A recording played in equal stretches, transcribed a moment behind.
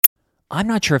I'm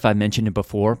not sure if I mentioned it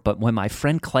before, but when my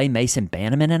friend Clay Mason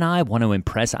Bannerman and I want to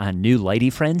impress our new lady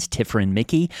friends, Tiffer and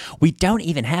Mickey, we don't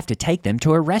even have to take them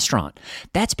to a restaurant.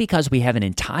 That's because we have an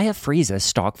entire freezer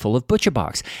stocked full of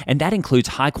ButcherBox, and that includes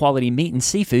high-quality meat and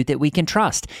seafood that we can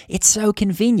trust. It's so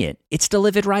convenient. It's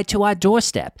delivered right to our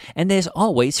doorstep, and there's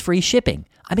always free shipping.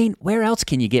 I mean, where else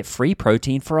can you get free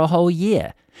protein for a whole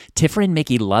year? Tiffer and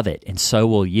Mickey love it, and so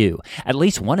will you. At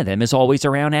least one of them is always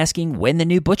around asking when the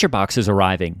new ButcherBox is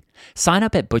arriving. Sign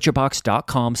up at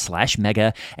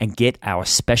butcherbox.com/mega and get our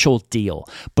special deal.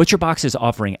 ButcherBox is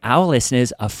offering our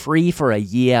listeners a free for a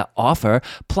year offer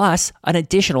plus an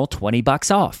additional $20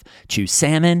 off. Choose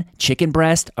salmon, chicken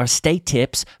breast, or steak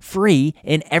tips free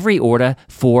in every order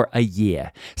for a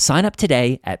year. Sign up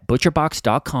today at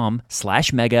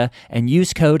butcherbox.com/mega and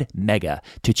use code MEGA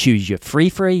to choose your free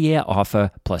for a year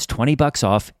offer plus $20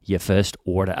 off your first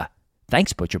order.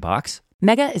 Thanks, ButcherBox.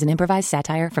 Mega is an improvised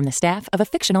satire from the staff of a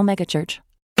fictional megachurch.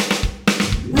 We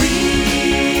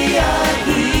are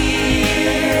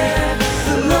here,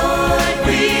 the Lord,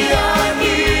 we are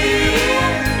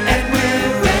here, and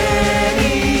we're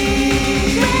ready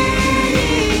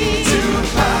to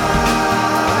podcast.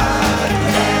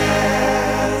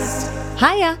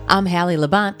 Hiya, I'm Hallie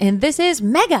Labont, and this is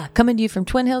Mega, coming to you from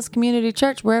Twin Hills Community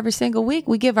Church, where every single week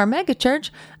we give our mega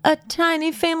church a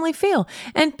tiny family feel.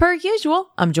 And per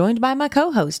usual, I'm joined by my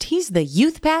co-host. He's the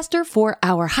youth pastor for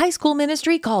our high school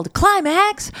ministry called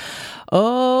Climax.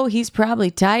 Oh, he's probably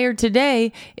tired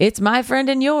today. It's my friend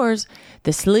and yours,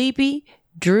 the sleepy,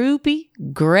 droopy,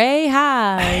 gray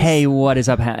highs. Hey, what is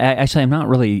up? Actually, I'm not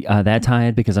really that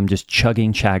tired because I'm just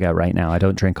chugging chaga right now. I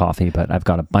don't drink coffee, but I've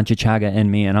got a bunch of chaga in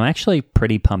me, and I'm actually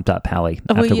pretty pumped up, Hallie.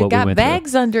 Well, you got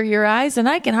bags under your eyes, and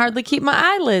I can hardly keep my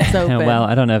eyelids open. Well,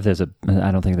 I don't know if I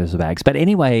don't think there's a bags. But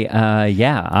anyway,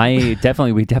 yeah, we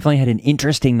definitely had an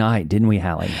interesting night, didn't we,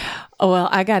 Hallie? Oh, well,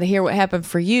 I got to hear what happened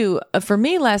for you. For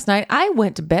me last night, I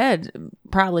went to bed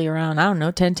probably around,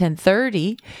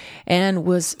 10:30 and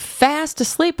was fast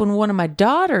asleep when one of my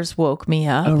daughters woke me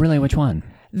up. Oh, really? Which one?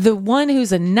 The one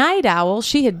who's a night owl.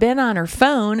 She had been on her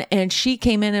phone and she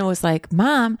came in and was like,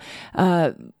 Mom,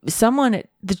 someone at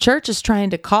the church is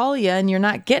trying to call you and you're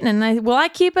not getting it. And I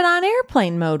keep it on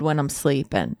airplane mode when I'm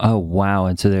sleeping. Oh, wow.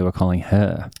 And so they were calling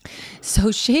her.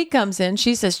 So she comes in,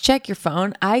 she says, check your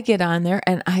phone. I get on there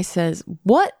and I says,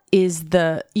 what is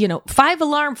the,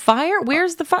 5-alarm fire?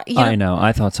 Where's the fire? I know.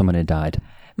 I thought someone had died.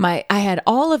 I had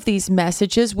all of these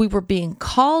messages. We were being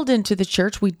called into the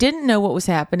church. We didn't know what was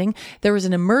happening. There was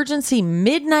an emergency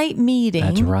midnight meeting.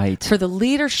 That's right. For the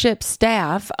leadership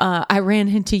staff. I ran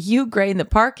into you, Gray, in the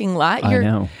parking lot. I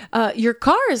know. Your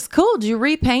car is cool. Did you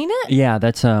repaint it? Yeah,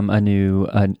 that's a new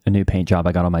paint job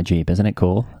I got on my Jeep. Isn't it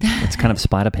cool? It's kind of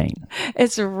splatter paint.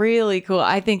 It's really cool.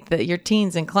 I think that your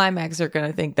teens in Climax are going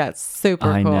to think that's super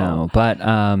cool. I know, but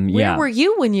yeah. Where were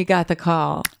you when you got the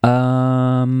call?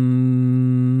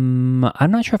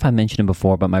 I'm not sure if I mentioned him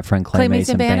before, but my friend Clay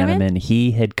Mason Bannerman,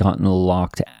 he had gotten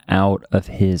locked out of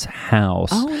his house.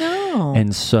 Oh, no.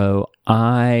 And so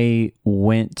I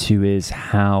went to his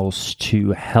house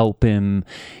to help him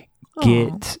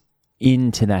get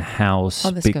into the house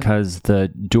because the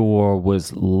door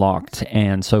was locked,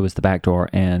 and so was the back door,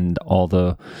 and all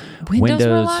the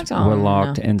windows were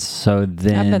locked. No. And so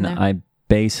then I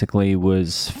basically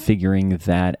was figuring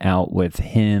that out with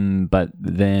him, but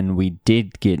then we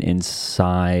did get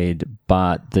inside,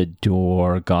 but the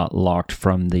door got locked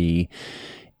from the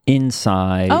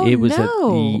inside. Oh, it was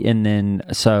no. And then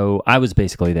so I was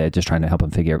basically there just trying to help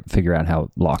him figure out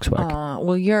how locks work.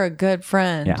 Well, you're a good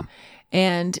friend. Yeah.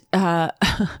 And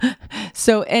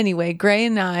so anyway, Gray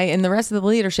and I and the rest of the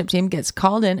leadership team gets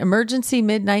called in, emergency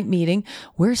midnight meeting.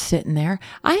 We're sitting there.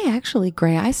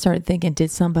 Gray, I started thinking, did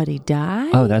somebody die?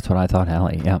 Oh, that's what I thought,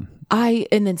 Hallie. Yeah.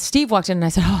 And then Steve walked in and I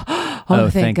said, oh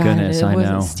thank God, goodness, I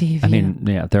know. Steve. I mean,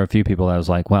 yeah, there are a few people that I was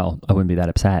like, well, I wouldn't be that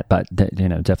upset, but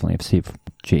definitely if Steve,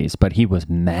 geez, but he was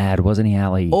mad, wasn't he,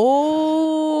 Hallie?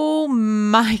 Oh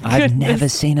my goodness. I've never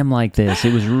seen him like this.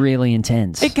 It was really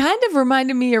intense. It kind of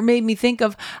reminded me or made me think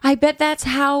of, I bet that's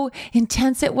how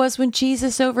intense it was when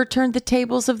Jesus overturned the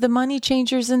tables of the money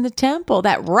changers in the temple.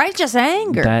 That righteous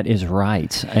anger. That is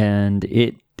right. And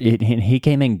he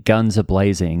came in guns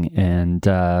a-blazing, and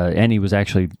he was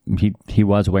actually he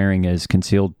was wearing his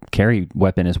concealed carry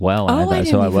weapon as well. Oh, I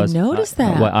didn't even notice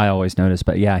that. I always noticed,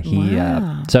 but yeah,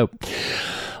 so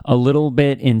a little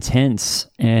bit intense,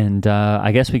 and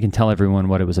I guess we can tell everyone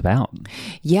what it was about.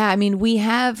 Yeah, I mean,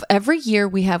 every year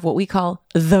we have what we call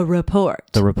The Report.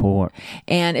 The report.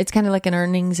 And it's kind of like an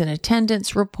earnings and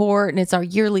attendance report. And it's our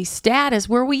yearly status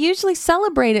where we usually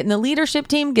celebrate it. And the leadership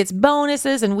team gets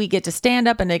bonuses and we get to stand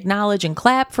up and acknowledge and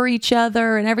clap for each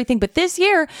other and everything. But this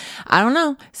year, I don't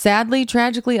know, sadly,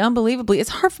 tragically, unbelievably, it's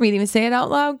hard for me to even say it out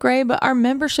loud, Gray, but our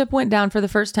membership went down for the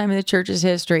first time in the church's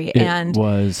history. It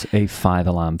was a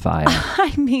 5-alarm fire.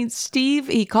 I mean, Steve,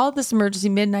 he called this emergency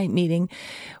midnight meeting.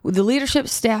 The leadership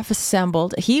staff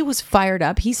assembled. He was fired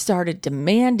up. He started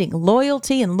demanding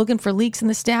loyalty and looking for leaks in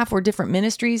the staff where different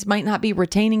ministries might not be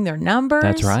retaining their numbers.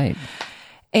 That's right.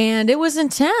 And it was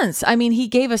intense. I mean, he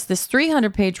gave us this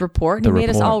 300-page report, and he made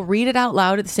us all read it out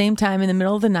loud at the same time in the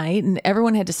middle of the night, and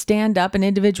everyone had to stand up and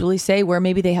individually say where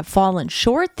maybe they have fallen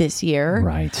short this year.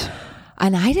 Right.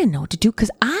 And I didn't know what to do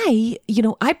because I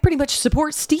pretty much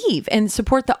support Steve and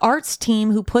support the arts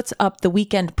team who puts up the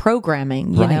weekend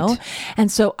programming, you know?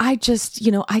 And so I just,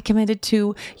 I committed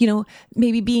to,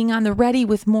 maybe being on the ready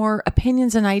with more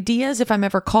opinions and ideas if I'm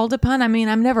ever called upon. I mean,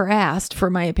 I'm never asked for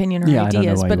my opinion or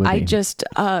ideas, but I just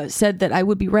said that I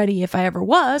would be ready if I ever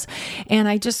was. And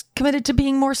I just committed to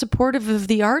being more supportive of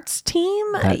the arts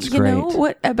team. That's great.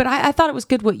 But I thought it was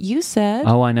good what you said.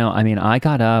 Oh, I know. I mean, I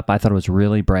got up. I thought it was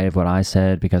really brave what I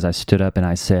said because I stood up and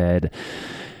I said,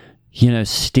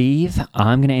 Steve,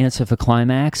 I'm going to answer for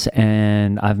Climax,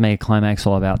 and I've made Climax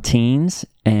all about teens,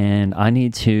 and I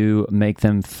need to make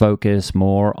them focus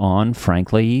more on,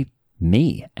 frankly,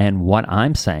 me and what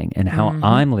I'm saying and how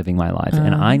I'm living my life.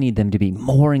 And I need them to be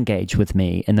more engaged with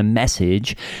me and the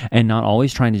message and not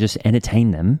always trying to just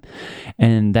entertain them.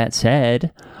 And that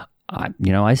said,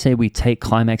 I say we take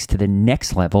Climax to the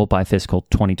next level by fiscal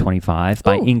 2025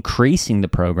 by increasing the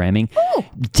programming,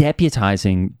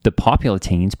 deputizing the popular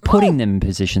teens, putting them in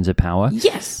positions of power,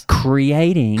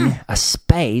 creating a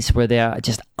space where there are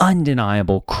just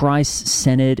undeniable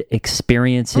Christ-centered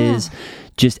experiences,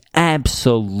 just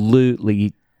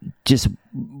absolutely just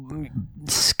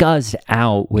scuzzed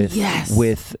out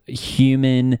with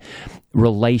human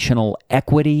relational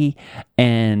equity.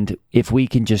 And if we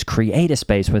can just create a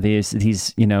space where there's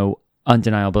these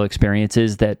undeniable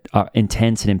experiences that are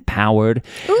intense and empowered,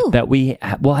 that we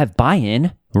will have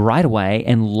buy-in right away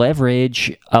and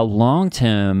leverage a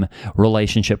long-term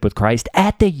relationship with Christ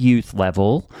at the youth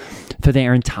level for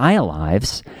their entire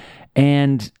lives.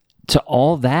 And to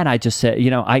all that, I just said,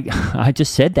 I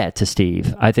just said that to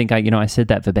Steve. I think I said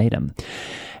that verbatim.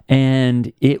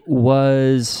 And it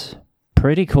was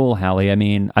pretty cool, Hallie. I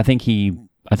mean, I think he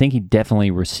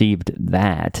definitely received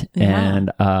that.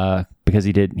 And because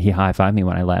he high-fived me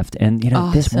when I left. And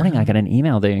this morning I got an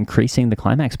email. They're increasing the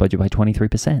Climax budget by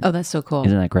 23%. Oh, that's so cool.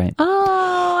 Isn't that great?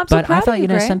 Oh, I'm so proud But I thought,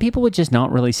 of you, some people were just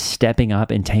not really stepping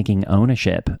up and taking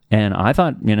ownership. And I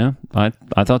thought,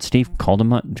 I thought Steve called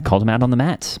him out on the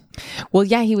mats. Well,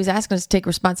 yeah, he was asking us to take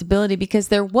responsibility because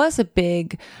there was a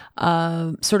big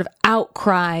sort of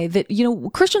outcry that,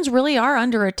 Christians really are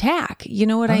under attack. You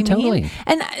know what I mean? Totally.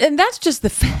 And that's just the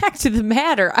fact of the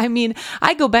matter. I mean,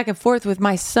 I go back and forth with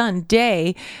my son,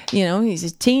 Day. He's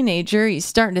a teenager. He's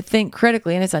starting to think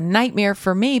critically, and it's a nightmare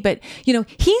for me. But,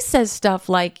 he says stuff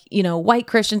like, white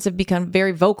Christians have become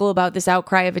very vocal about this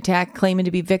outcry of attack, claiming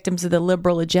to be victims of the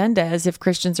liberal agenda, as if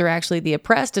Christians are actually the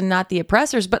oppressed and not the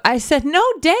oppressors. But I said, no,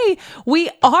 Day, we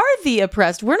are the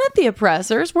oppressed. We're not the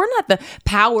oppressors. We're not the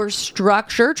power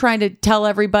structure trying to tell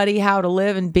everybody how to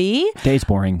live and be. Day's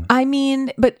boring. I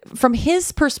mean, but from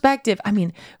his perspective,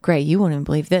 Gray, you wouldn't even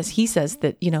believe this. He says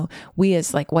that, we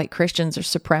as like white Christians are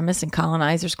supremacists and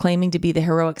colonizers claiming to be the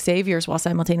heroic saviors while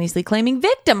simultaneously claiming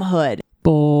victimhood.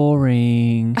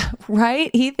 Boring. Right?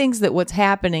 He thinks that what's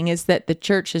happening is that the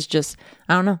church has just,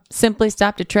 simply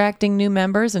stopped attracting new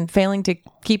members and failing to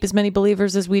keep as many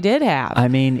believers as we did have. I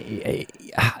mean,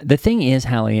 the thing is,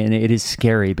 Hallie, and it is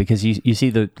scary because you see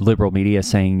the liberal media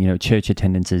saying, church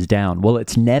attendance is down. Well,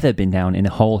 it's never been down in the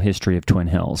whole history of Twin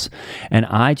Hills. And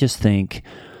I just think,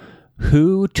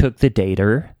 who took the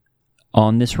data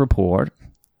on this report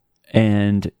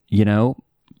and,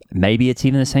 maybe it's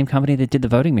even the same company that did the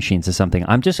voting machines or something.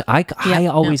 I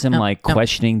always am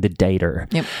questioning the data.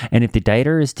 Yep. And if the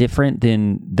data is different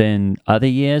than other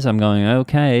years, I'm going,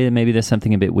 okay, maybe there's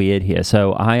something a bit weird here.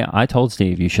 So I told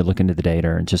Steve you should look into the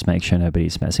data and just make sure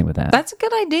nobody's messing with that. That's a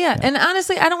good idea. Yeah. And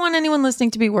honestly, I don't want anyone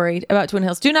listening to be worried about Twin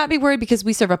Hills. Do not be worried because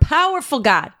we serve a powerful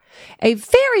God. A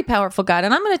very powerful God.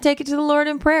 And I'm going to take it to the Lord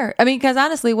in prayer. Because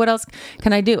honestly, what else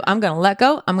can I do? I'm going to let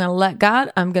go. I'm going to let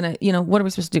God. I'm going to, what are we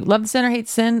supposed to do? Love the sinner, hate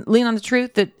sin, lean on the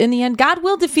truth that in the end, God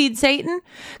will defeat Satan.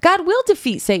 God will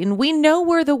defeat Satan. We know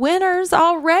we're the winners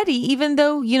already, even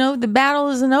though, the battle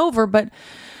isn't over. But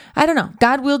I don't know.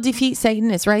 God will defeat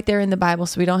Satan. It's right there in the Bible,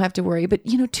 so we don't have to worry. But,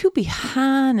 to be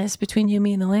honest, between you,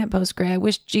 me, and the lamppost, Gray, I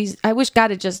wish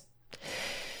God had just,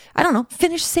 I don't know,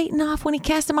 finish Satan off when he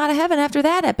cast him out of heaven after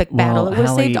that epic battle. It would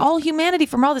have saved all humanity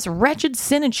from all this wretched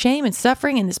sin and shame and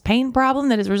suffering and this pain problem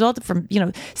that has resulted from,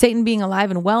 Satan being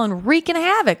alive and well and wreaking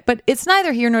havoc. But it's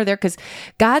neither here nor there because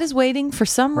God is waiting for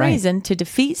some reason to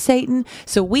defeat Satan.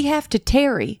 So we have to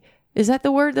tarry. Is that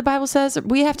the word the Bible says?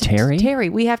 We have to tarry.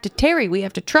 We have to tarry. We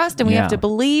have to trust and we have to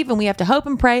believe and we have to hope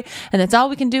and pray. And that's all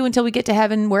we can do until we get to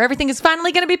heaven where everything is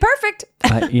finally going to be perfect.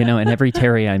 And every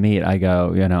Terry I meet, I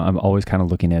go, I'm always kind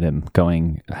of looking at him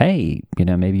going, hey,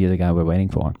 maybe you're the guy we're waiting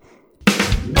for.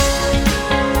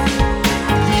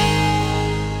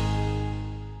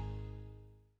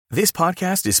 This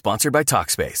podcast is sponsored by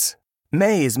Talkspace.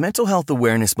 May is Mental Health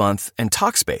Awareness Month, and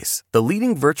Talkspace, the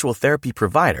leading virtual therapy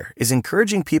provider, is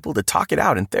encouraging people to talk it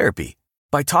out in therapy.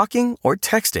 By talking or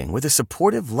texting with a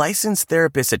supportive, licensed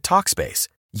therapist at Talkspace,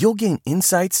 you'll gain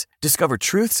insights, discover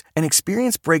truths, and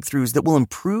experience breakthroughs that will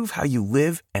improve how you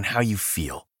live and how you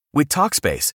feel. With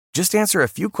Talkspace, just answer a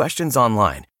few questions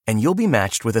online, and you'll be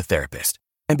matched with a therapist.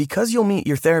 And because you'll meet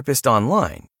your therapist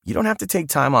online, you don't have to take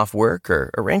time off work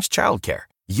or arrange childcare.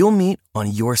 You'll meet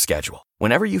on your schedule,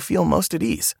 whenever you feel most at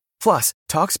ease. Plus,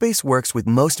 Talkspace works with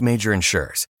most major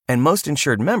insurers, and most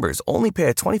insured members only pay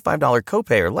a $25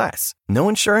 copay or less. No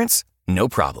insurance? No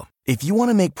problem. If you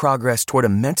want to make progress toward a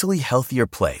mentally healthier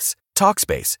place,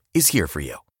 Talkspace is here for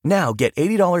you. Now get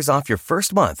 $80 off your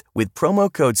first month with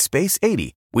promo code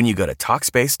SPACE80 when you go to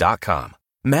Talkspace.com.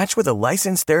 Match with a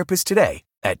licensed therapist today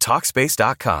at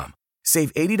Talkspace.com.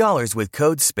 Save $80 with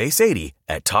code SPACE80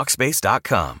 at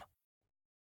Talkspace.com.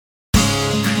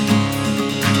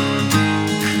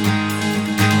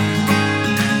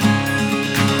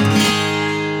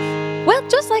 Well,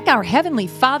 just like our Heavenly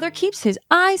Father keeps his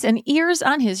eyes and ears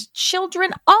on his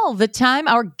children all the time,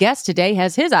 our guest today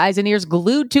has his eyes and ears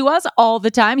glued to us all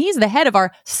the time. He's the head of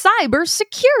our cyber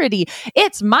security.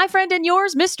 It's my friend and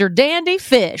yours, Mr. Dandy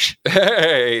Fish.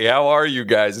 Hey, how are you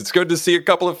guys? It's good to see a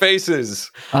couple of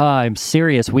faces. I'm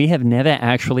serious. We have never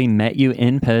actually met you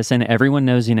in person. Everyone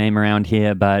knows your name around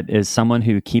here, but as someone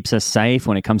who keeps us safe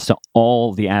when it comes to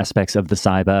all the aspects of the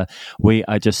cyber, we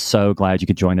are just so glad you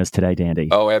could join us today, Dandy.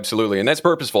 Oh, absolutely. And that's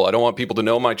purposeful. I don't want people to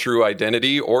know my true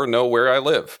identity or know where I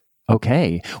live.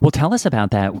 Okay. Well, tell us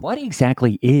about that. What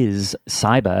exactly is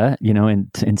cyber,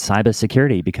 in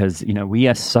cybersecurity? Because, we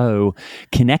are so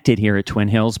connected here at Twin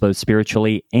Hills, both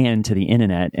spiritually and to the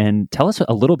internet. And tell us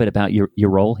a little bit about your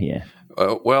role here.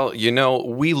 Well,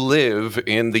 we live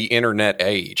in the internet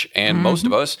age, and most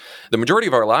of us, the majority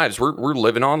of our lives, we're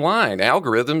living online.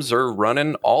 Algorithms are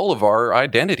running all of our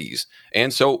identities.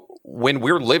 And so when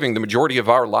we're living the majority of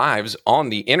our lives on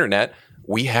the internet,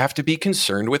 we have to be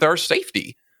concerned with our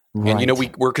safety. Right.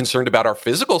 And, we're concerned about our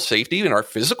physical safety and our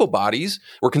physical bodies.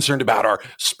 We're concerned about our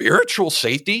spiritual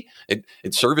safety. It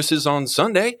services on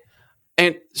Sunday.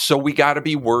 And so we got to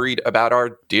be worried about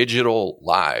our digital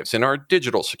lives and our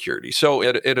digital security. So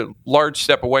at a large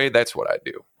step away, that's what I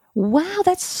do. Wow,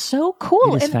 that's so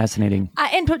cool. It is fascinating.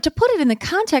 And to put it in the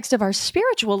context of our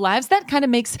spiritual lives, that kind of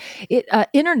makes it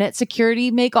internet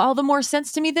security make all the more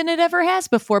sense to me than it ever has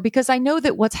before, because I know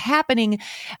that what's happening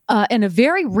in a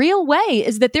very real way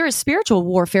is that there is spiritual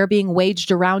warfare being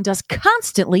waged around us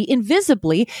constantly,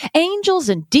 invisibly, angels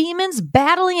and demons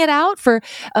battling it out for,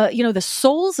 the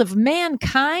souls of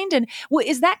mankind. And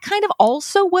is that kind of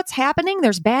also what's happening?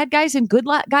 There's bad guys and good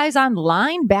guys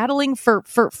online battling for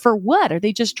what? Are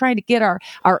they just trying to get our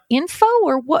info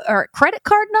or what? Our credit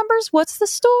card numbers? What's the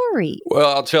story?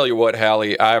 Well, I'll tell you what,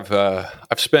 Hallie. I've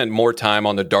spent more time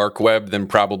on the dark web than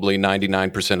probably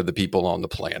 99% of the people on the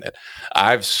planet.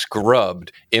 I've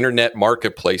scrubbed internet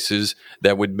marketplaces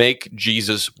that would make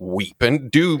Jesus weep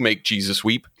and do make Jesus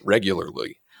weep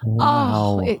regularly.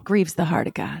 Wow. Oh, it grieves the heart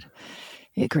of God.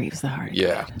 It grieves the heart.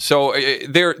 Yeah. So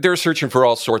they're searching for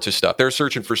all sorts of stuff. They're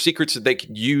searching for secrets that they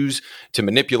can use to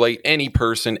manipulate any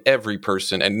person, every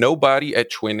person, and nobody at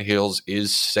Twin Hills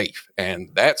is safe. And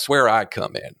that's where I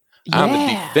come in. Yeah. I'm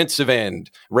the defensive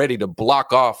end, ready to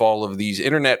block off all of these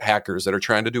internet hackers that are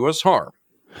trying to do us harm.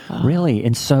 Really?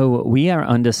 And so we are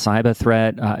under cyber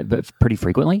threat pretty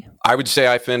frequently? I would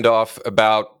say I fend off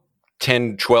about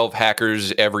 10, 12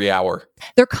 hackers every hour.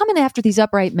 They're coming after these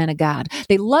upright men of God.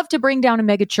 They love to bring down a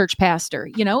mega church pastor,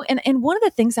 and one of the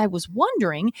things I was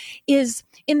wondering is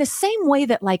in the same way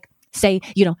that say,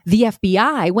 the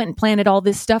FBI went and planted all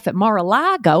this stuff at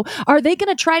Mar-a-Lago. Are they going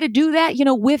to try to do that,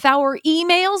 with our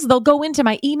emails? They'll go into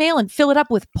my email and fill it up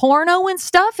with porno and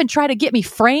stuff and try to get me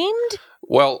framed?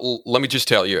 Well, let me just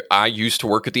tell you, I used to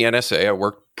work at the NSA. I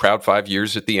worked proud 5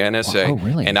 years at the NSA. Oh,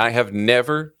 really? And I have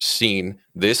never seen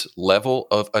this level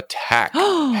of attack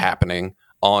happening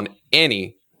on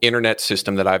any internet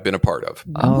system that I've been a part of.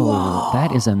 Oh,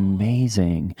 that is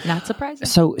amazing. Not surprising.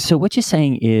 So what you're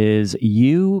saying is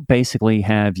you basically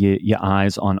have your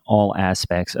eyes on all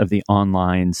aspects of the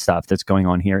online stuff that's going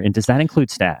on here. And does that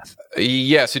include staff?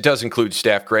 Yes, it does include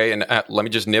staff, Gray. And let me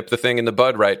just nip the thing in the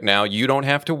bud right now. You don't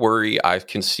have to worry. I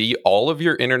can see all of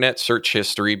your internet search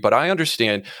history, but I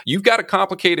understand you've got a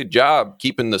complicated job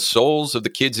keeping the souls of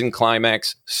the kids in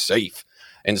Climax safe.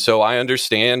 And so I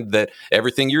understand that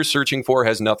everything you're searching for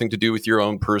has nothing to do with your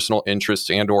own personal interests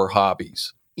and or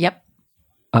hobbies. Yep.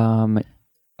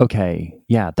 Okay.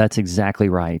 Yeah, that's exactly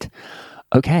right.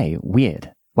 Okay.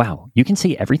 Weird. Wow. You can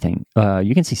see everything.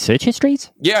 You can see search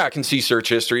histories? Yeah, I can see search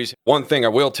histories. One thing I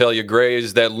will tell you, Gray,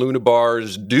 is that Luna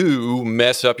bars do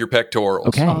mess up your pectorals.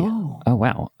 Okay. Oh,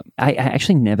 wow. I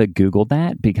actually never Googled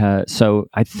that so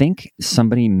I think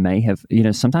somebody may have,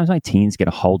 sometimes my teens get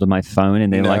a hold of my phone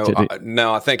and they like to...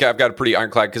 No, I think I've got a pretty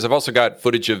ironclad because I've also got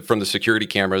footage from the security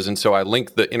cameras. And so I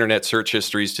linked the internet search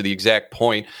histories to the exact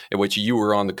point at which you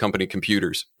were on the company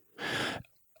computers.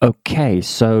 Okay,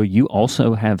 so you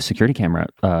also have security camera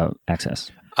access.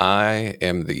 I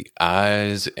am the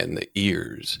eyes and the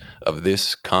ears of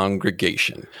this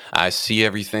congregation. I see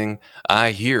everything.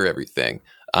 I hear everything.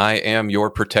 I am your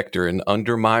protector, and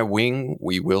under my wing,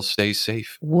 we will stay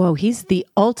safe. Whoa, he's the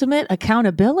ultimate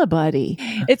accountability buddy.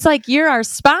 It's like you're our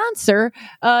sponsor,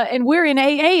 and we're in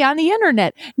AA on the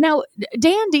internet. Now,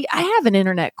 Dandy, I have an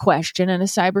internet question and a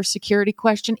cybersecurity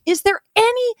question. Is there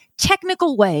any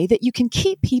technical way that you can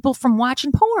keep people from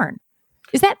watching porn?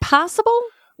 Is that possible?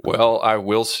 Well, I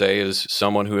will say, as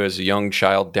someone who has a young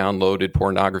child downloaded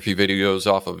pornography videos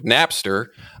off of Napster,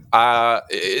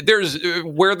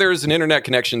 where there's an internet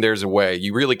connection, there's a way.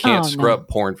 You really can't scrub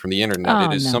porn from the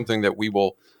internet. It is something that we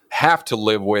will have to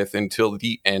live with until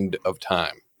the end of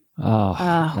time. Oh,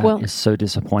 that is so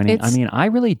disappointing. I mean, I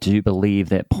really do believe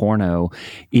that porno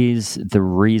is the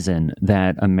reason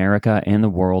that America and the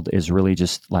world is really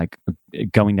just like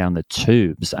going down the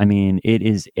tubes. I mean, it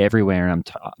is everywhere. And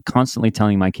I'm constantly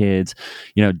telling my kids,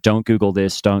 don't Google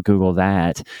this, don't Google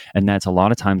that. And that's a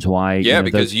lot of times why. Yeah,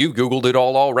 because you Googled it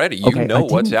all already. You know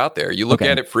what's out there. You look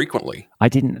at it frequently. I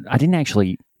didn't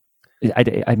actually.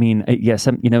 I mean, yes,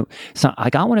 so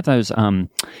I got one of those,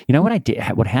 what I did,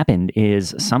 what happened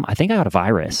is I think I got a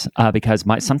virus, because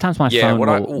sometimes my phone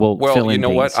will fill in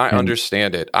things. I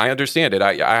understand it. I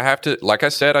have to, like I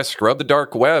said, I scrub the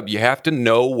dark web. You have to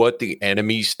know what the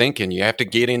enemy's thinking. You have to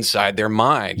get inside their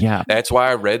mind. Yeah. That's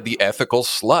why I read The Ethical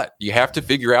Slut. You have to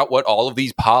figure out what all of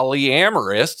these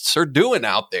polyamorists are doing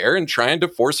out there and trying to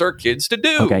force our kids to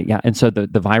do. Okay. Yeah. And so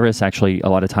the virus actually, a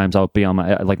lot of times I'll be on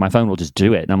my phone will just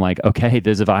do it. And I'm like, okay,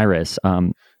 there's a virus.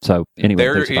 So anyway,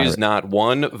 there is not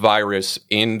one virus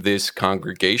in this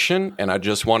congregation, and I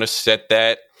just want to set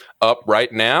that up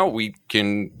right now. We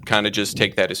can kind of just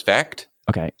take that as fact.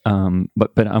 Okay,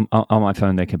 but on my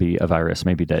phone there could be a virus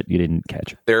maybe that you didn't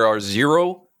catch. There are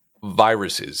 0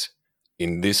 viruses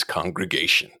in this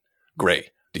congregation. Gray,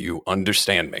 do you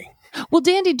understand me? Well,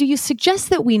 Dandy, do you suggest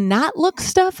that we not look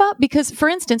stuff up? Because, for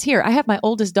instance, here, I have my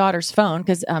oldest daughter's phone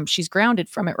because she's grounded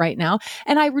from it right now.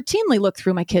 And I routinely look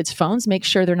through my kids' phones, make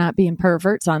sure they're not being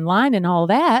perverts online and all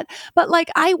that. But,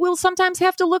 I will sometimes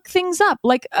have to look things up.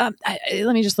 Let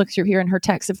me just look through here in her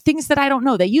text of things that I don't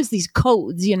know. They use these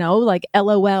codes, like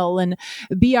LOL and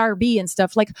BRB and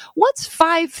stuff. What's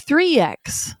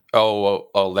 53X?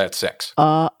 Oh, that's sex.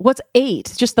 What's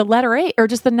 8? Just the letter 8 or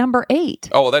just the number 8?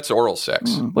 Oh, that's oral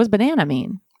sex. What does banana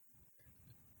mean?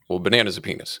 Well, banana's a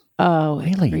penis. Oh,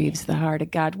 really? It grieves the heart of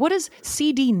God. What is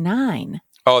CD9?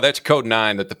 Oh, that's code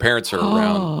 9 that the parents are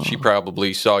around. She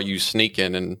probably saw you sneak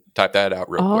in and type that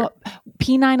out real quick.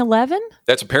 P911?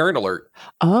 That's a parent alert.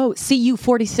 Oh,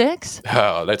 CU46?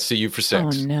 Oh, that's CU for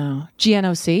sex. Oh, no.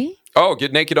 GNOC? Oh,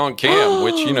 get naked on cam,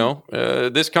 which,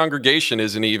 this congregation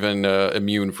isn't even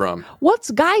immune from. What's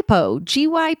GYPO?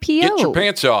 GYPO? Get your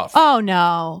pants off. Oh,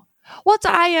 no. What's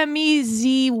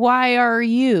IMEZYRU?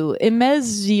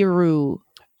 Imeziru?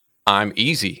 I'm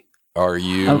easy. Are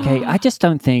you? Okay, I just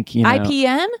don't think,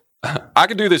 IPN? I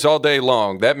could do this all day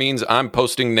long. That means I'm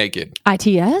posting naked.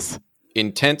 ITS?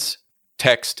 Intense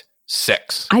text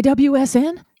sex.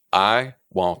 IWSN? I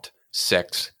want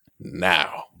sex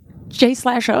now.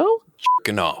 J/O?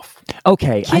 Jerking off.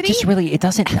 Okay, Kitty? I just really, it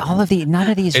doesn't, none of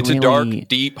these It's really... a dark,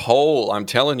 deep hole. I'm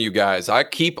telling you guys, I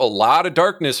keep a lot of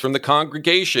darkness from the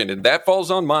congregation, and that falls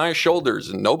on my shoulders,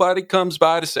 and nobody comes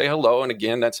by to say hello. And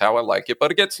again, that's how I like it,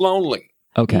 but it gets lonely.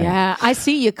 Okay. Yeah, I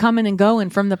see you coming and going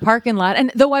from the parking lot.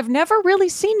 And though I've never really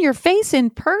seen your face in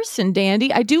person,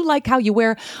 Dandy, I do like how you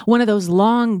wear one of those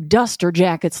long duster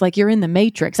jackets like you're in the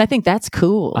Matrix. I think that's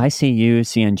cool. I see you.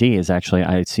 CNG is actually,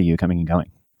 I see you coming and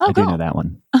going. Oh, I do cool. know that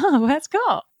one. Oh, that's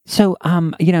cool. So,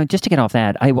 just to get off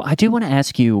that, I do want to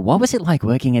ask you, what was it like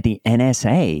working at the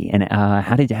NSA, and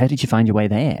how did you find your way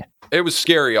there? It was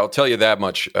scary, I'll tell you that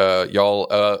much,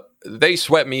 y'all. They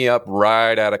swept me up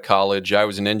right out of college. I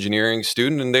was an engineering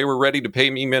student, and they were ready to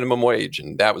pay me minimum wage,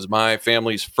 and that was my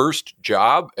family's first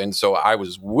job, and so I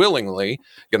was willingly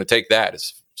going to take that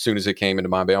as soon as it came into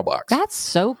my mailbox. That's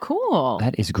so cool.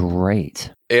 That is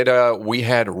great. We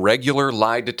had regular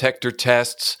lie detector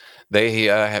tests. They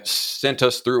have sent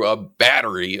us through a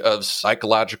battery of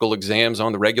psychological exams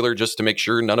on the regular just to make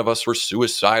sure none of us were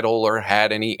suicidal or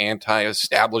had any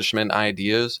anti-establishment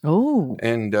ideas. Oh.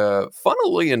 And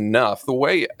funnily enough, the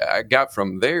way I got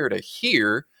from there to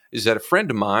here is that a friend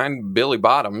of mine, Billy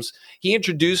Bottoms, he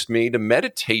introduced me to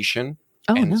meditation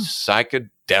and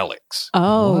psychedelics.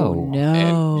 Oh, Whoa. no.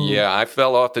 And yeah, I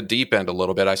fell off the deep end a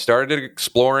little bit. I started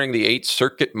exploring the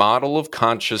 8-circuit model of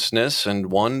consciousness, and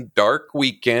one dark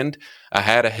weekend, I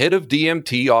had a hit of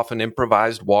DMT off an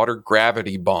improvised water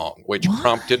gravity bong, which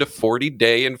prompted a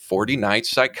 40-day and 40-night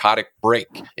psychotic break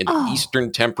in the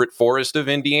eastern temperate forest of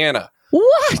Indiana.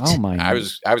 What? Oh my! I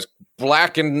was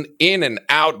blacking in and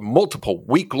out, multiple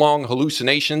week-long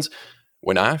hallucinations,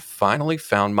 when I finally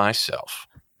found myself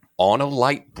on a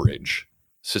light bridge,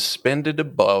 suspended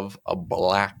above a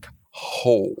black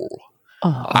hole.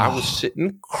 I was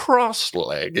sitting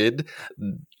cross-legged,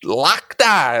 locked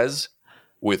eyes,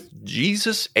 with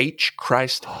Jesus H.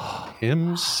 Christ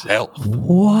himself.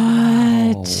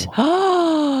 What?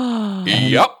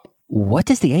 Yup. What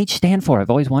does the H stand for?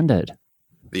 I've always wondered.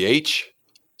 The H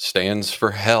stands for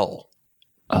hell.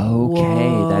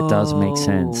 Okay, that does make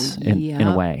sense in a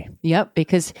Yep. way. Yep,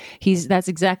 because that's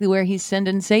exactly where he's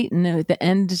sending Satan at the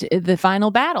end, the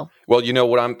final battle. Well, you know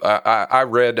what? I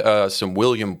read some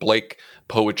William Blake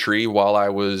poetry while I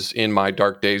was in my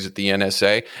dark days at the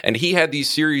NSA, and he had these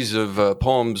series of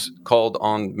poems called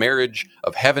 "On Marriage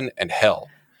of Heaven and Hell."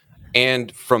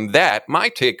 And from that, my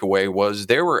takeaway was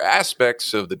there were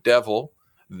aspects of the devil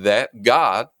that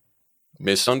God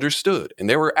misunderstood, and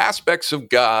there were aspects of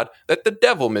God that the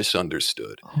devil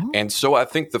misunderstood. And so I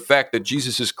think the fact that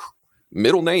Jesus'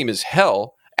 middle name is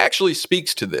Hell actually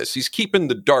speaks to this. He's keeping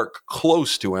the dark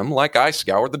close to him, like I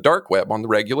scour the dark web on the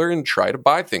regular and try to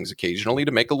buy things occasionally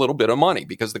to make a little bit of money,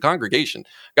 because the congregation,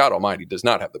 God Almighty, does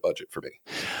not have the budget for me.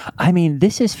 I mean,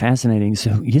 this is fascinating.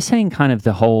 So you're saying kind of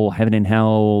the whole heaven and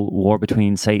hell war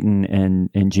between Satan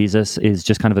and Jesus is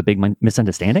just kind of a big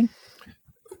misunderstanding?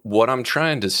 What I'm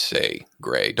trying to say,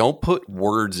 Gray, don't put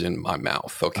words in my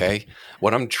mouth, okay?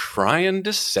 What I'm trying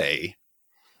to say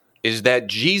is that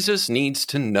Jesus needs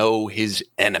to know his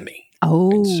enemy.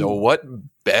 Oh. And so what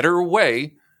better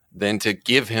way than to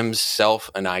give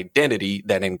himself an identity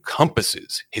that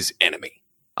encompasses his enemy?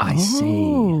 I see.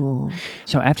 Oh.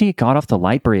 So after you got off the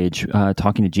light bridge,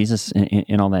 talking to Jesus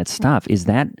and all that stuff, is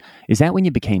that when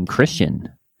you became Christian?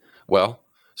 Well,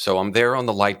 so I'm there on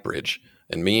the light bridge,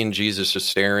 and me and Jesus are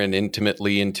staring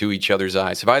intimately into each other's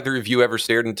eyes. Have either of you ever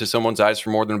stared into someone's eyes for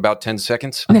more than about 10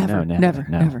 seconds? Never, No,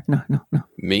 never. No.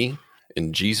 Me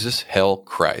and Jesus Hell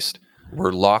Christ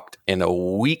were locked in a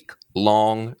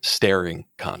week-long staring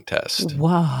contest.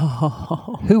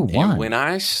 Whoa. Who won? And when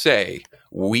I say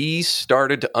we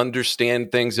started to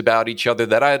understand things about each other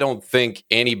that I don't think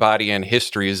anybody in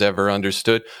history has ever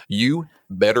understood, you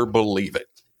better believe it.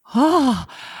 Oh,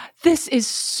 this is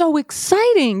so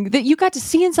exciting that you got to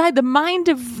see inside the mind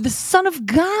of the Son of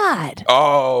God.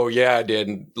 Oh, yeah, I did.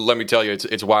 And let me tell you,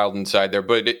 it's wild inside there.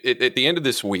 But at the end of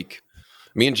this week,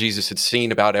 me and Jesus had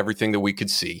seen about everything that we could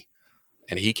see.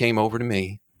 And he came over to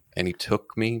me, and he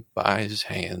took me by his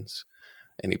hands,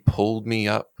 and he pulled me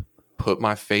up, put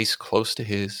my face close to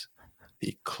his.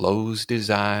 He closed his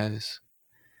eyes,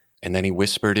 and then he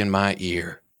whispered in my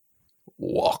ear,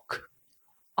 "Walk."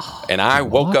 And I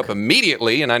woke up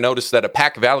immediately, and I noticed that a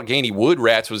pack of Allegheny wood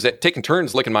rats was taking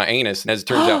turns licking my anus. And as it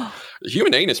turns out, the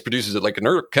human anus produces like a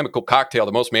neurochemical cocktail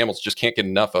that most mammals just can't get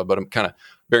enough of. But I'm kind of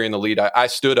burying the lead. I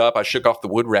stood up, I shook off the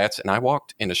wood rats, and I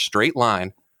walked in a straight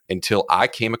line until I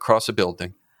came across a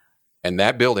building. And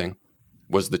that building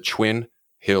was the Twin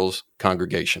Hills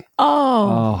congregation.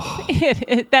 Oh.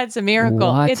 That's a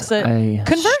miracle. What It's a a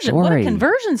conversion. What a story.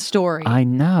 conversion story. I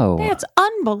know. That's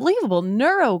unbelievable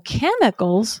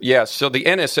neurochemicals. Yeah, so the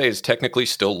NSA is technically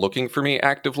still looking for me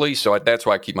actively, so that's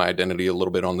why I keep my identity a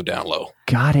little bit on the down low.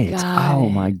 Got it. Oh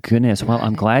my goodness. Well,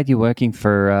 I'm glad you're working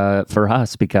for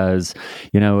us because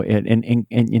in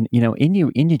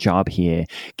your job here,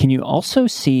 can you also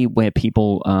see where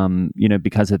people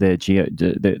because of their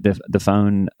the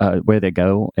phone where they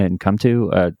go and come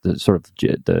to the sort of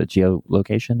the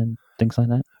geolocation and things like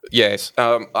that? Yes,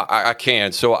 I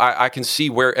can. So I can see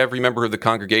where every member of the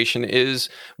congregation is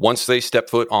once they step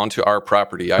foot onto our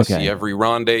property. I see every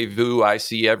rendezvous. I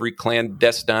see every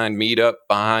clandestine meetup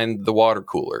behind the water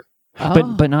cooler.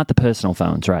 But not the personal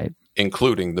phones, right?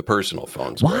 Including the personal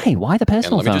phones. Why? Right? Why the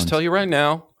personal and phones? Let me just tell you right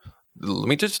now.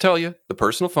 The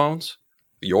personal phones,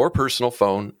 your personal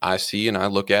phone, I see and I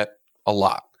look at a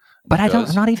lot. But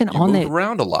I'm not even on move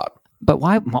around a lot. But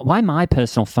why my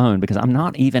personal phone? Because I'm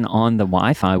not even on the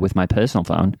Wi-Fi with my personal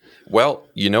phone. Well,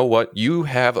 you know what? You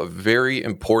have a very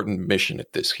important mission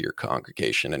at this here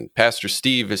congregation, and Pastor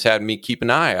Steve has had me keep an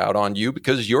eye out on you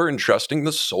because you're entrusting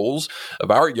the souls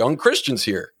of our young Christians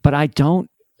here. But I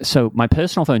don't. So my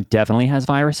personal phone definitely has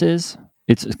viruses.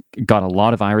 It's got a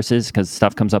lot of viruses because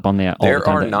stuff comes up on there all the time.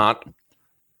 There are not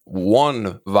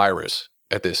one virus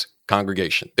at this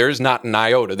congregation. There's not an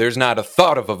iota. There's not a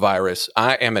thought of a virus.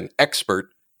 I am an expert,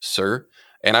 sir.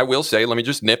 And I will say, let me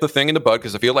just nip the thing in the bud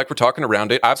because I feel like we're talking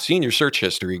around it. I've seen your search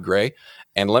history, Gray.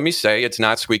 And let me say, it's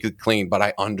not squeaky clean, but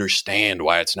I understand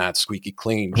why it's not squeaky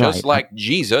clean. Just like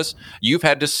Jesus, you've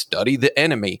had to study the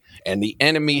enemy, and the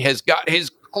enemy has got his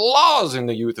claws in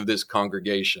the youth of this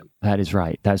congregation. That is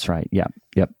right. That's right. Yep.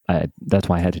 That's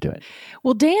why I had to do it.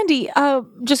 Well, Dandy,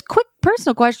 just quick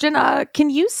personal question. Can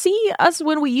you see us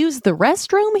when we use the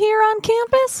restroom here on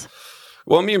campus?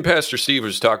 Well, me and Pastor Steve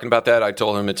was talking about that. I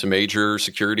told him it's a major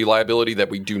security liability that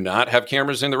we do not have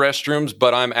cameras in the restrooms,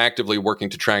 but I'm actively working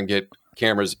to try and get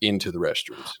cameras into the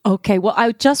restrooms. Okay. Well,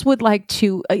 I just would like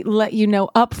to let you know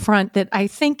up front that I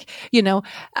think,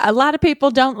 a lot of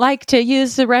people don't like to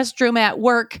use the restroom at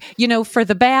work, for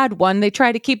the bad one. They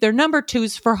try to keep their number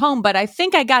twos for home, but I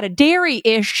think I got a dairy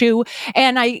issue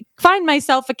and I find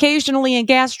myself occasionally in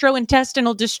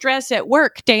gastrointestinal distress at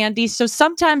work, Dandy. So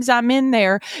sometimes I'm in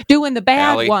there doing the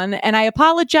bad Hallie, one and I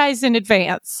apologize in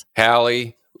advance.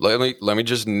 Hallie, let me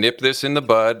just nip this in the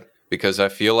bud, because I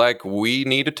feel like we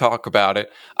need to talk about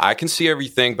it. I can see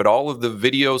everything, but all of the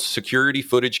video security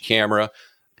footage camera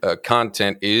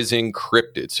content is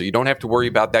encrypted, so you don't have to worry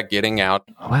about that getting out.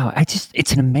 Wow,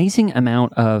 it's an amazing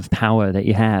amount of power that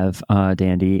you have,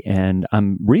 Dandy, and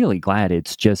I'm really glad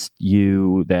it's just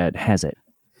you that has it.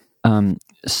 Are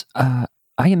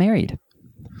you married?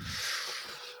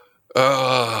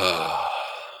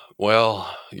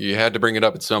 Well, you had to bring it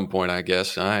up at some point, I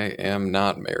guess. I am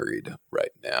not married right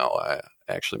now.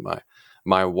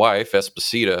 My wife,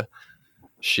 Esposita,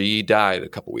 she died a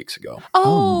couple weeks ago.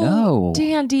 Oh, no.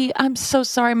 Dandy, I'm so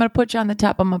sorry. I'm going to put you on the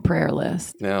top of my prayer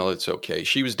list. No, it's okay.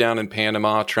 She was down in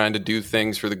Panama trying to do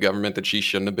things for the government that she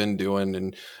shouldn't have been doing.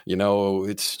 And,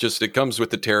 it comes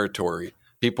with the territory.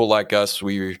 People like us,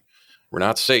 we're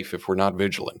not safe if we're not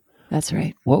vigilant. That's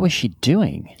right. What was she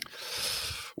doing?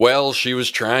 Well, she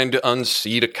was trying to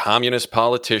unseat a communist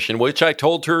politician, which I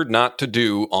told her not to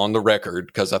do on the record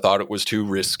because I thought it was too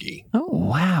risky. Oh,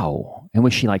 wow. And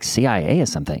was she like CIA or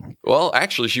something? Well,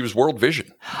 actually, she was World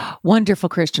Vision. Wonderful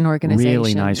Christian organization.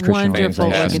 Really nice Christian Wonderful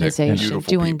organization. organization.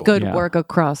 Doing people. good work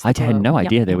across the I had globe. no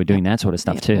idea they were doing that sort of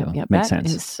stuff too. Makes sense.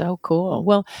 That is so cool.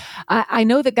 Well, I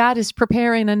know that God is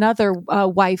preparing another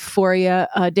wife for you,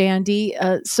 Dandy,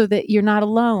 so that you're not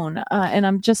alone. And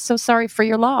I'm just so sorry for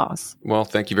your loss. Well,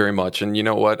 thank you very much. And you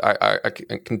know what? I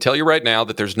can tell you right now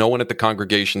that there's no one at the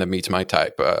congregation that meets my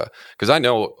type because I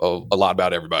know a lot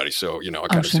about everybody. So, I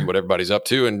kind of see what everybody's up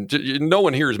to. And no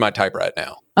one here is my type right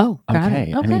now. Oh, got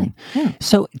okay. it. Okay.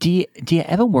 So do you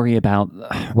ever worry about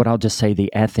what I'll just say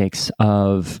the ethics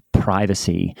of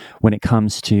privacy when it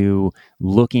comes to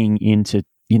looking into,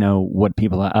 what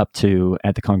people are up to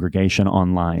at the congregation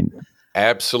online?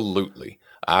 Absolutely.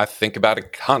 I think about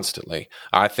it constantly.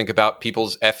 I think about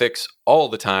people's ethics all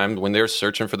the time when they're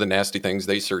searching for the nasty things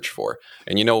they search for.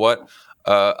 And you know what?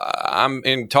 I'm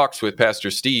in talks with Pastor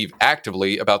Steve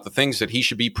actively about the things that he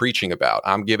should be preaching about.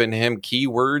 I'm giving him key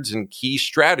words and key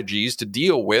strategies to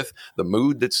deal with the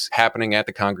mood that's happening at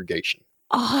the congregation.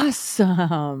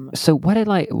 Awesome. So what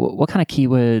kind of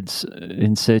keywords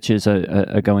in searches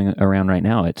are going around right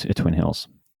now at Twin Hills?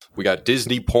 We got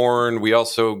Disney porn. We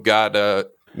also got a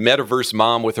metaverse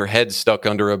mom with her head stuck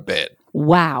under a bed.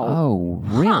 Wow. Oh,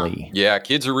 really? Yeah,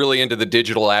 kids are really into the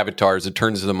digital avatars. It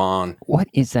turns them on.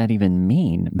 What does that even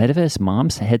mean? Metaverse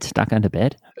mom's head stuck under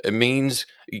bed? It means,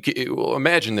 well,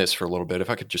 imagine this for a little bit. If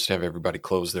I could just have everybody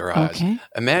close their eyes. Okay.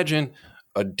 Imagine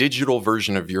a digital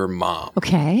version of your mom.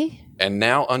 Okay. And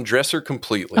now undress her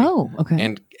completely. Oh, okay.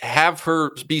 And have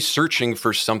her be searching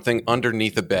for something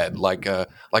underneath a bed, like a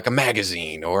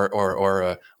magazine or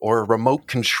a remote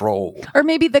control. Or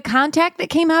maybe the contact that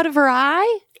came out of her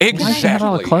eye? Exactly. She had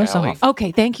all the clothes Allie. off.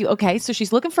 Okay, thank you. Okay, so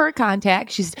she's looking for a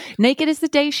contact. She's naked as the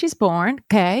day she's born.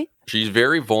 Okay. She's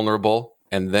very vulnerable,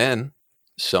 and then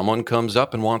someone comes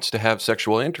up and wants to have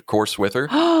sexual intercourse with her.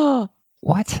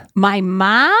 What? My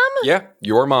mom? Yeah,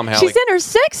 your mom, Hallie. She's in her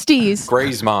 60s.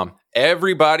 Gray's mom.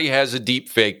 Everybody has a deep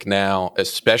fake now,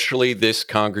 especially this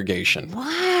congregation.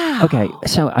 Wow. Okay,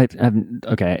 so I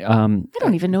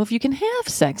don't even know if you can have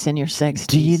sex in your 60s.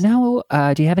 do you know?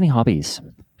 Do you have any hobbies?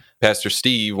 Pastor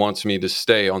Steve wants me to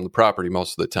stay on the property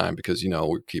most of the time because,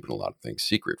 we're keeping a lot of things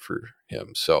secret for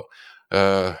him. So,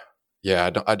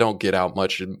 yeah, I don't get out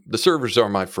much. The servers are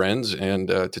my friends. And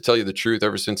to tell you the truth,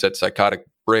 ever since that psychotic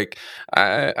break,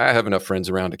 I have enough friends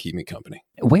around to keep me company.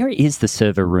 Where is the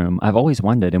server room? I've always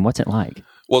wondered, and what's it like?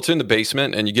 Well, it's in the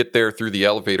basement, and you get there through the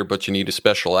elevator, but you need a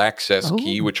special access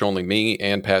key, which only me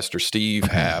and Pastor Steve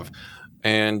have.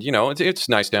 And, it's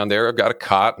nice down there. I've got a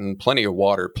cot and plenty of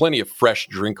water, plenty of fresh,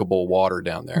 drinkable water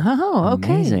down there. Oh,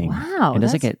 okay. Amazing. Wow. And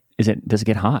does it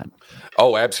get hot?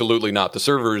 Oh, absolutely not. The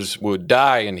servers would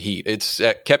die in heat. It's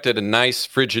kept at a nice,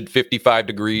 frigid 55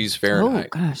 degrees Fahrenheit.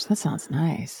 Oh, gosh, that sounds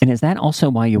nice. And is that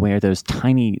also why you wear those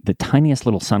the tiniest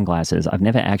little sunglasses? I've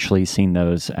never actually seen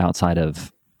those outside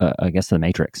of, I guess, the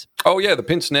Matrix. Oh, yeah, the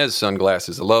pince-nez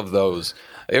sunglasses. I love those.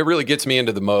 It really gets me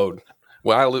into the mode.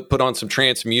 Well, I put on some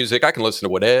trance music. I can listen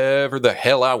to whatever the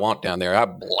hell I want down there. I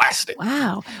blast it.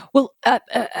 Wow. Well,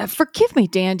 forgive me,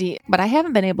 Dandy, but I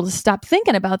haven't been able to stop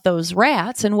thinking about those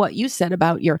rats and what you said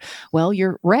about your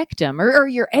rectum or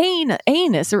your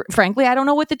anus. Or frankly, I don't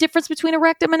know what the difference between a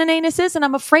rectum and an anus is, and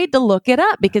I'm afraid to look it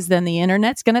up because then the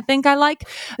internet's going to think I like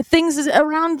things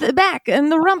around the back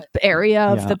and the rump area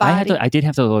of the body. I did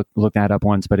have to look that up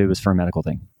once, but it was for a medical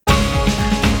thing.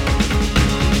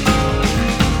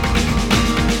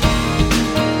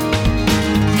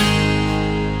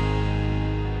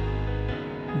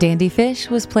 Dandy Fish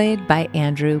was played by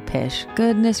Andrew Pish.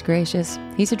 Goodness gracious,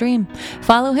 he's a dream.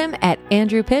 Follow him at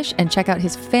Andrew Pish and check out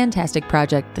his fantastic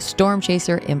project, the Storm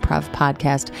Chaser Improv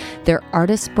Podcast. Their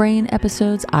Artist Brain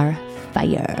episodes are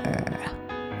fire.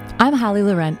 I'm Holly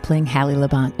Laurent playing Hallie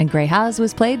Labont, and Gray Haas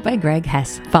was played by Greg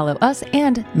Hess. Follow us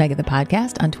and Mega the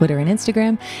Podcast on Twitter and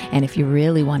Instagram. And if you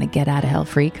really want to get out of hell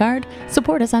free card,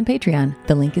 support us on Patreon.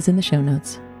 The link is in the show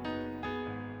notes.